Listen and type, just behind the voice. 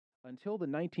Until the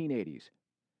 1980s,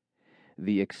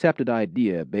 the accepted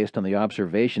idea based on the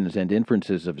observations and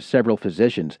inferences of several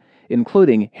physicians,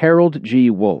 including Harold G.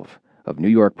 Wolff of New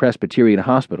York Presbyterian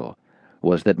Hospital,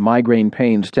 was that migraine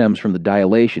pain stems from the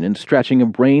dilation and stretching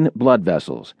of brain blood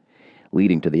vessels,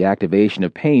 leading to the activation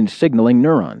of pain-signaling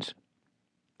neurons.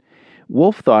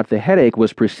 Wolff thought the headache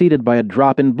was preceded by a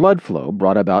drop in blood flow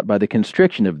brought about by the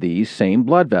constriction of these same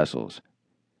blood vessels.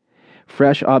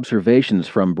 Fresh observations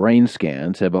from brain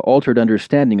scans have altered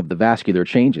understanding of the vascular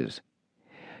changes.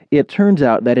 It turns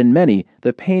out that in many,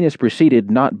 the pain is preceded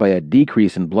not by a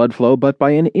decrease in blood flow, but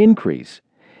by an increase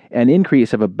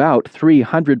of about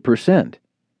 300%.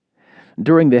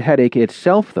 During the headache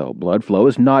itself, though, blood flow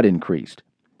is not increased.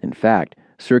 In fact,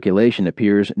 circulation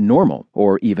appears normal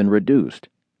or even reduced.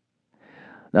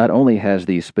 Not only has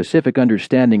the specific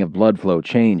understanding of blood flow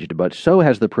changed, but so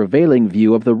has the prevailing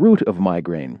view of the root of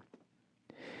migraine.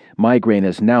 Migraine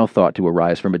is now thought to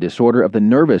arise from a disorder of the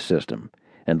nervous system,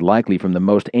 and likely from the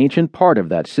most ancient part of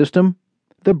that system,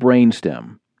 the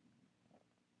brainstem.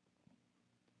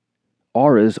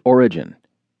 Aura's origin.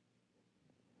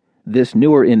 This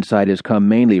newer insight has come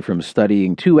mainly from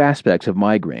studying two aspects of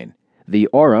migraine: the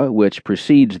aura, which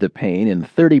precedes the pain in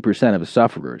 30% of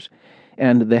sufferers,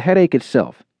 and the headache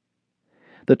itself.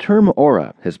 The term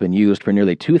aura has been used for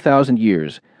nearly 2,000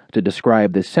 years to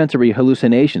describe the sensory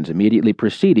hallucinations immediately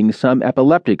preceding some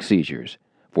epileptic seizures,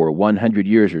 for 100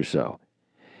 years or so.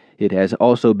 It has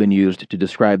also been used to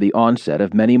describe the onset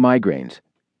of many migraines.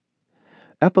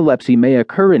 Epilepsy may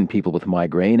occur in people with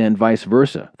migraine and vice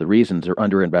versa. The reasons are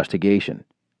under investigation.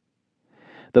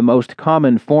 The most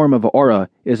common form of aura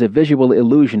is a visual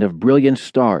illusion of brilliant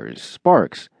stars,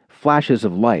 sparks, flashes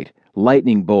of light,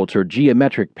 lightning bolts, or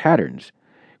geometric patterns,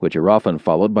 which are often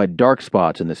followed by dark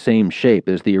spots in the same shape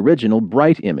as the original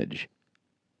bright image.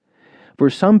 For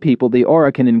some people, the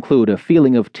aura can include a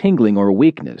feeling of tingling or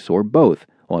weakness, or both,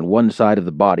 on one side of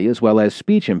the body, as well as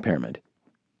speech impairment.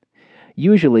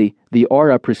 Usually, the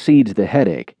aura precedes the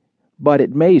headache, but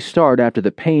it may start after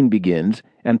the pain begins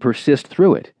and persist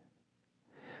through it.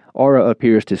 Aura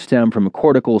appears to stem from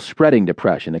cortical spreading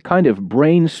depression, a kind of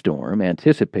brainstorm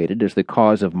anticipated as the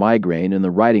cause of migraine in the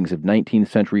writings of 19th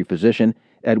century physician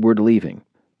Edward Leaving.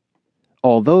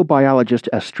 Although biologist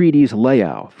Astrides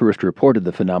Leao first reported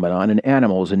the phenomenon in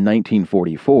animals in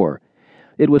 1944,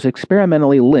 it was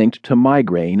experimentally linked to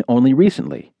migraine only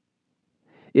recently.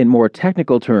 In more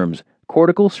technical terms,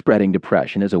 cortical spreading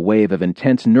depression is a wave of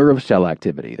intense nerve cell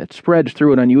activity that spreads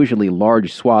through an unusually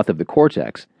large swath of the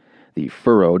cortex, the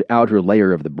furrowed outer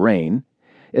layer of the brain,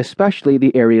 especially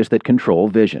the areas that control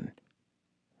vision.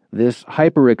 This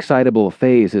hyperexcitable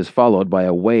phase is followed by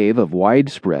a wave of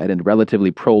widespread and relatively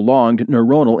prolonged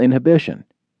neuronal inhibition.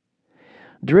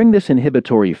 During this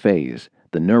inhibitory phase,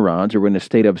 the neurons are in a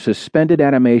state of suspended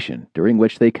animation during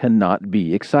which they cannot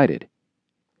be excited.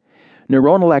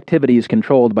 Neuronal activity is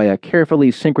controlled by a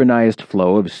carefully synchronized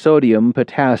flow of sodium,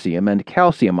 potassium, and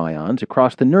calcium ions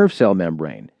across the nerve cell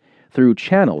membrane through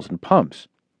channels and pumps.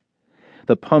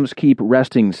 The pumps keep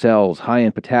resting cells high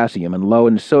in potassium and low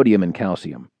in sodium and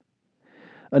calcium.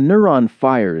 A neuron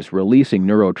fires, releasing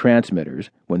neurotransmitters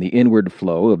when the inward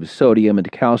flow of sodium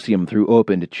and calcium through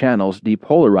opened channels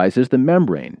depolarizes the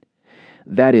membrane.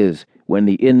 That is, when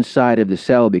the inside of the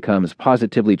cell becomes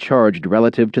positively charged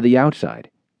relative to the outside.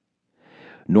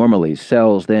 Normally,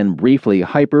 cells then briefly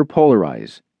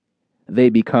hyperpolarize. They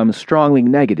become strongly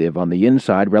negative on the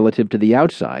inside relative to the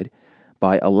outside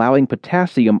by allowing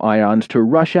potassium ions to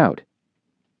rush out.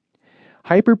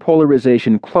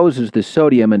 Hyperpolarization closes the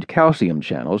sodium and calcium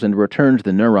channels and returns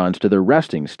the neurons to their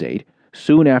resting state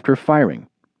soon after firing.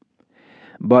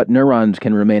 But neurons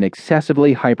can remain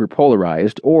excessively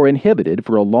hyperpolarized or inhibited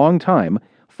for a long time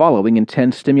following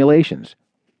intense stimulations.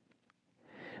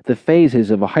 The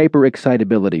phases of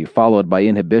hyperexcitability followed by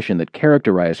inhibition that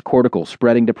characterize cortical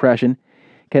spreading depression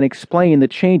can explain the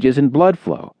changes in blood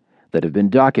flow that have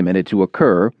been documented to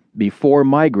occur before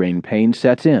migraine pain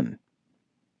sets in.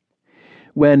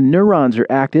 When neurons are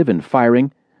active and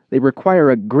firing, they require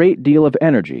a great deal of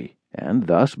energy, and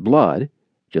thus blood,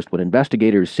 just what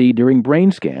investigators see during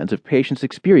brain scans of patients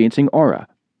experiencing aura.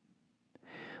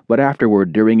 But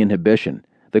afterward, during inhibition,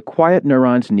 the quiet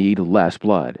neurons need less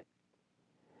blood.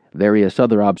 Various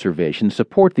other observations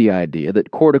support the idea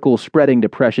that cortical spreading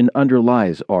depression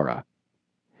underlies aura.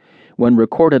 When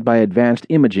recorded by advanced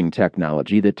imaging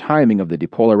technology, the timing of the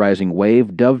depolarizing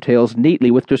wave dovetails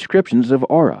neatly with descriptions of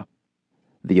aura.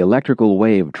 The electrical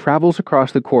wave travels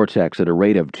across the cortex at a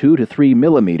rate of 2 to 3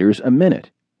 millimeters a minute,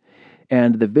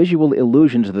 and the visual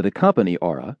illusions that accompany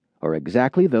aura are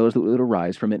exactly those that would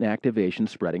arise from an activation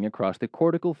spreading across the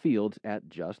cortical fields at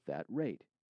just that rate.